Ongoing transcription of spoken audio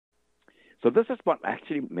So this is what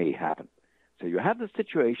actually may happen. So you have the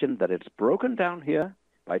situation that it's broken down here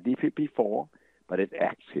by DPP4, but it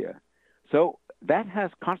acts here. So that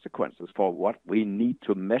has consequences for what we need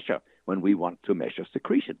to measure when we want to measure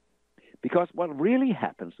secretion. Because what really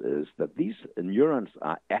happens is that these neurons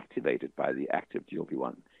are activated by the active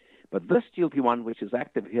GLP-1. But this GLP-1, which is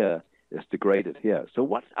active here, is degraded here. So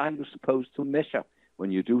what are you supposed to measure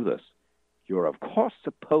when you do this? You're, of course,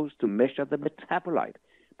 supposed to measure the metabolite,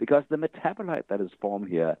 because the metabolite that is formed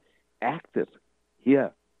here acted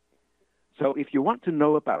here. So if you want to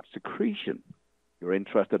know about secretion, you're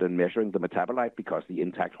interested in measuring the metabolite because the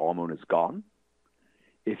intact hormone is gone.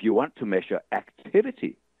 If you want to measure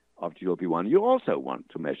activity of GLP-1, you also want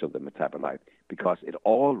to measure the metabolite because it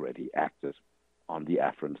already acted on the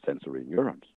afferent sensory neurons.